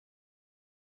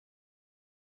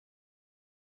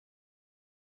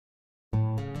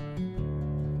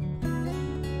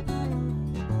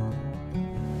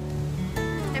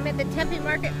at the Tempe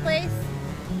Marketplace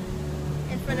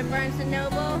in front of Barnes &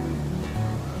 Noble.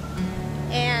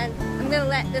 And I'm going to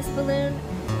let this balloon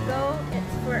go.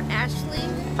 It's for Ashley.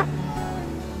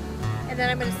 And then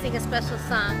I'm going to sing a special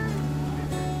song.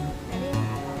 Ready?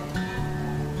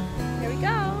 Here we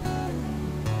go.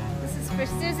 This is for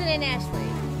Susan and Ashley.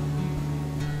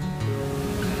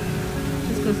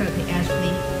 This goes out to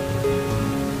Ashley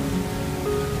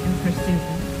and for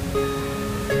Susan.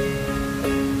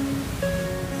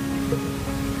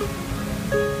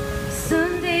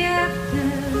 Sunday after,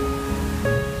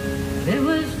 there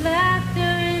was laughter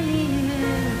in the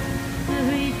air.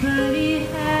 Everybody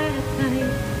had a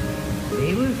time.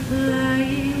 They were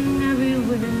flying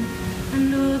everywhere,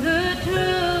 and all the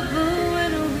trouble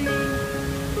went away.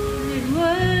 It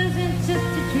wasn't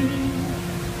just a dream.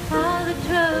 All the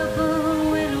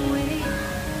trouble went away,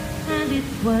 and it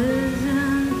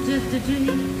wasn't just a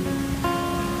dream.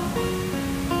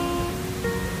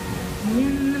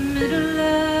 In the middle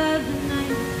of the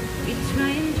night, we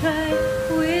try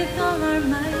with all our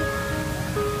might.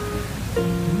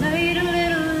 Light a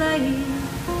little light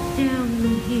down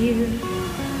here.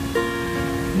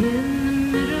 In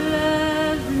the middle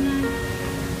of the night,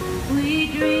 we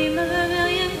dream of a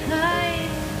million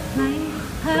kites flying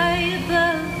high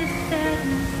above the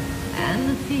sadness and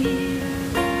the fear.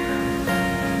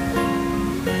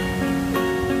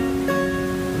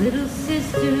 Little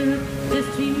sister,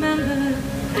 just remember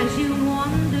as you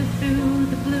wander through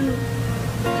the blue,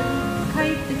 the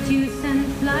kite that you sent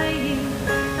flying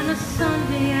on a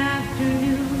Sunday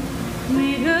afternoon,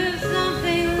 made of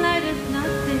something light as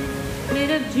nothing,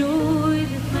 made of joy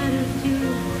that matters too.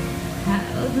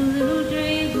 How the little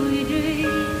dreams we dream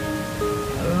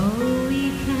are all we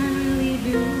can really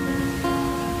do.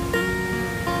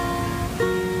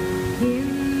 In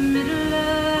the middle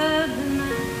of the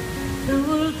night, the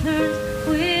world turns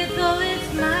with all its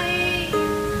might.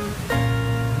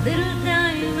 Little